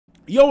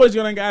Yo, what's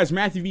going on, guys?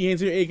 Matthew V.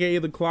 Haynes here, aka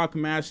the Clock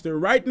Master.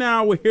 Right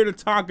now, we're here to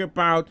talk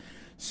about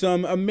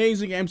some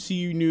amazing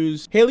MCU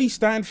news. Hailee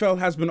Steinfeld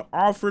has been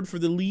offered for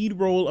the lead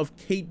role of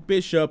Kate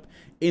Bishop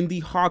in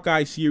the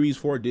Hawkeye series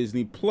for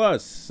Disney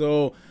Plus.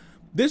 So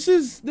this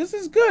is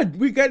good.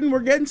 We're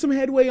getting some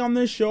headway on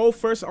this show.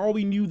 First, all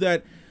we knew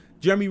that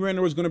Jeremy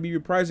Renner was going to be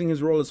reprising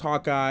his role as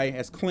Hawkeye,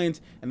 as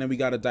Clint, and then we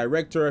got a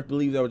director, I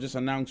believe, that was just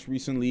announced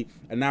recently,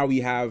 and now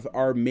we have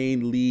our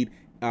main lead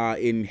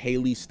in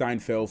Hailee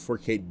Steinfeld for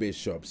Kate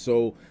Bishop.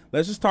 So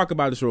let's just talk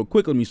about this real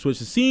quick. Let me switch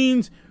the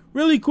scenes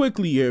really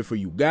quickly here for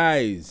you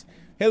guys.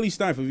 Hailee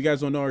Steinfeld, if you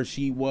guys don't know her,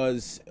 she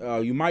was,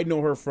 you might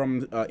know her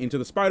from Into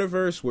the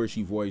Spider-Verse, where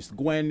she voiced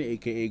Gwen,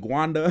 aka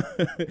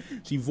Gwanda.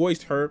 She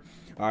voiced her.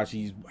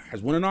 She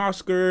has won an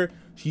Oscar.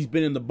 She's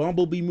been in the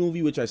Bumblebee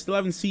movie, which I still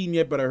haven't seen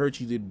yet, but I heard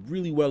she did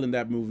really well in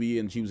that movie,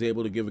 and she was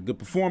able to give a good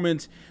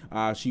performance.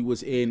 She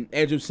was in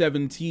Edge of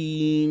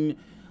 17,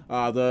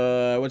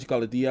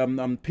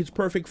 the Pitch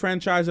Perfect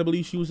franchise, I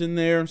believe she was in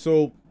there.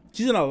 So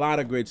she's in a lot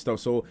of great stuff.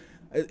 So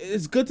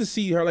it's good to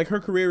see her. Like, her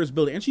career is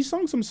building, and she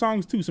sung some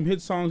songs too, some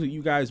hit songs that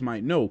you guys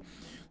might know.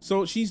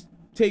 So she's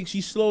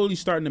slowly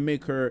starting to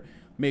make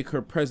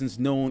her presence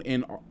known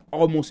in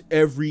almost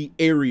every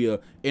area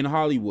in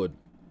Hollywood,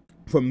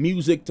 from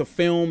music to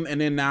film,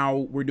 and then now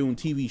we're doing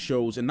TV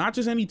shows, and not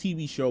just any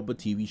TV show, but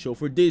TV show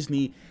for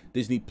Disney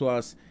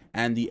Plus,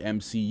 and the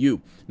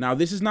MCU. Now,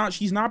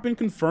 she's not been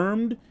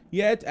confirmed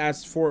yet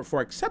as for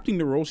accepting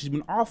the role. She's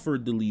been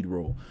offered the lead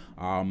role.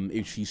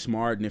 If she's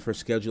smart and if her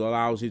schedule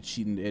allows it,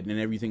 and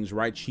everything's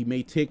right, she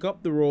may take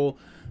up the role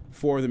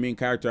for the main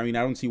character. I mean,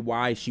 I don't see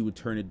why she would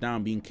turn it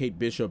down. Being Kate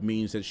Bishop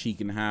means that she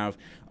can have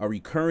a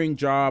recurring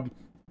job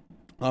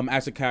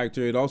as a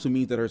character. It also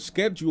means that her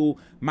schedule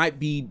might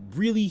be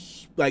really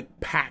like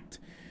packed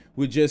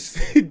with just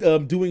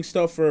doing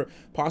stuff for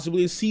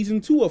possibly a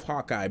season 2 of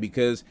Hawkeye,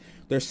 because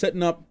they're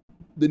setting up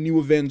the New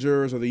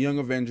Avengers or the Young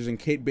Avengers, and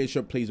Kate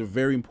Bishop plays a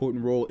very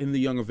important role in the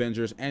Young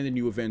Avengers and the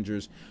New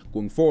Avengers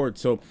going forward.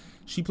 So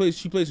she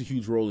plays a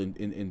huge role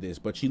in this,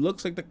 but she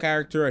looks like the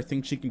character. I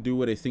think she can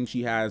do it. I think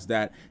she has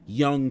that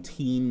young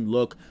teen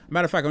look.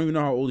 Matter of fact, I don't even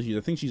know how old she is.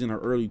 I think she's in her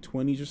early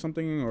 20s or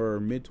something, or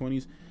mid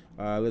 20s.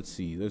 Let's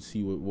see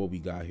what we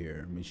got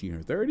here. I mean, she in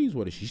her 30s.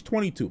 What is she? She's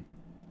 22.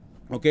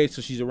 Okay,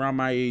 so she's around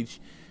my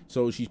age,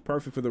 so she's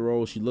perfect for the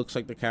role. She looks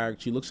like the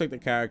character.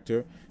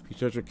 If you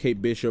search for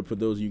Kate Bishop, for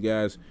those of you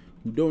guys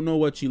who don't know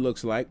what she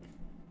looks like,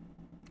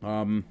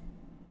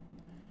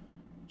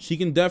 she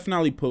can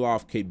definitely pull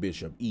off Kate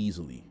Bishop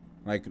easily.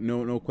 Like,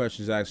 no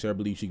questions asked here. I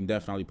believe she can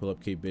definitely pull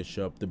up Kate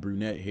Bishop. The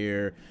brunette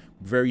hair,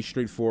 very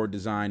straightforward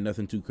design,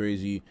 nothing too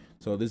crazy.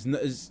 So this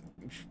is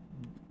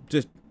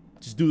just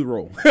do the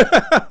role.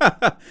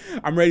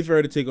 I'm ready for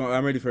her to take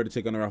on.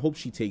 Her. I hope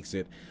she takes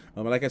it.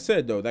 Like I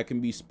said, though, that can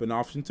be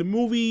spin-offs into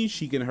movies.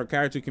 Her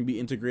character can be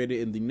integrated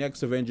in the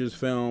next Avengers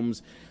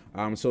films.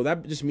 So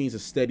that just means a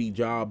steady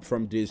job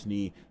from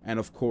Disney, and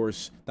of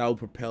course that will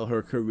propel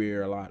her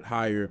career a lot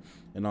higher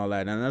and all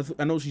that. And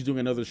I know she's doing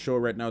another show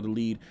right now, the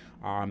lead,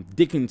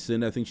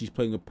 Dickinson. I think she's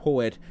playing a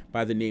poet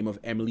by the name of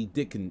Emily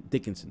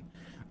Dickinson.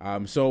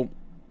 So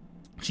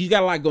she's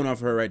got a lot going on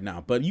for her right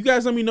now. But you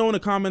guys let me know in the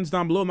comments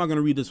down below. I'm not going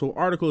to read this whole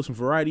article. It's from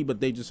Variety, but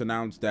they just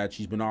announced that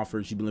she's been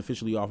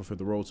officially offered for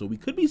the role. So we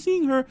could be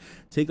seeing her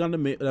take on the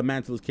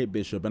mantle as Kate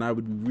Bishop, and I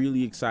would be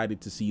really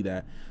excited to see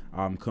that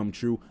come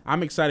true.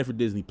 I'm excited for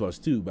Disney Plus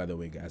too, by the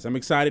way, guys. I'm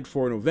excited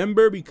for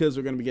November because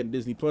we're going to be getting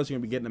Disney Plus. You're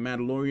going to be getting the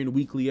Mandalorian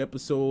weekly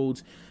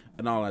episodes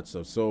and all that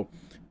stuff. So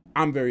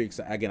I'm very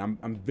excited. Again,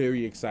 I'm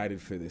very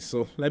excited for this.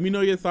 So let me know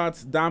your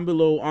thoughts down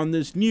below on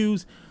this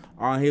news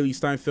on Hailee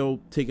Steinfeld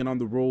taking on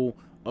the role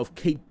of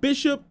Kate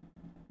Bishop.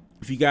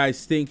 If you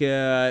guys think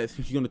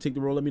she's gonna take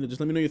the role, let me know.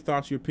 Just let me know your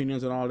thoughts, your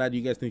opinions, and all that. Do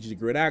you guys think she's a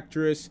great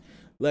actress?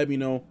 Let me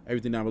know.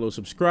 Everything down below.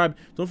 Subscribe.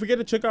 Don't forget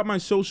to check out my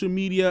social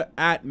media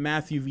at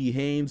Matthew V.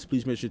 Haynes.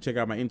 Please make sure to check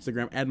out my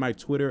Instagram and my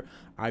Twitter.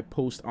 I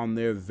post on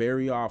there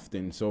very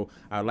often, so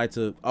I'd like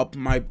to up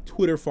my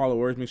Twitter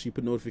followers. Make sure you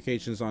put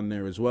notifications on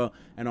there as well,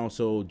 and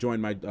also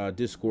join my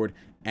Discord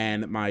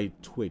and my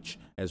Twitch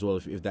as well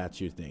if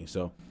that's your thing.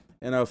 So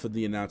enough of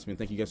the announcement.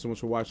 Thank you guys so much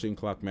for watching.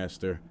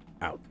 Clockmaster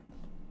out.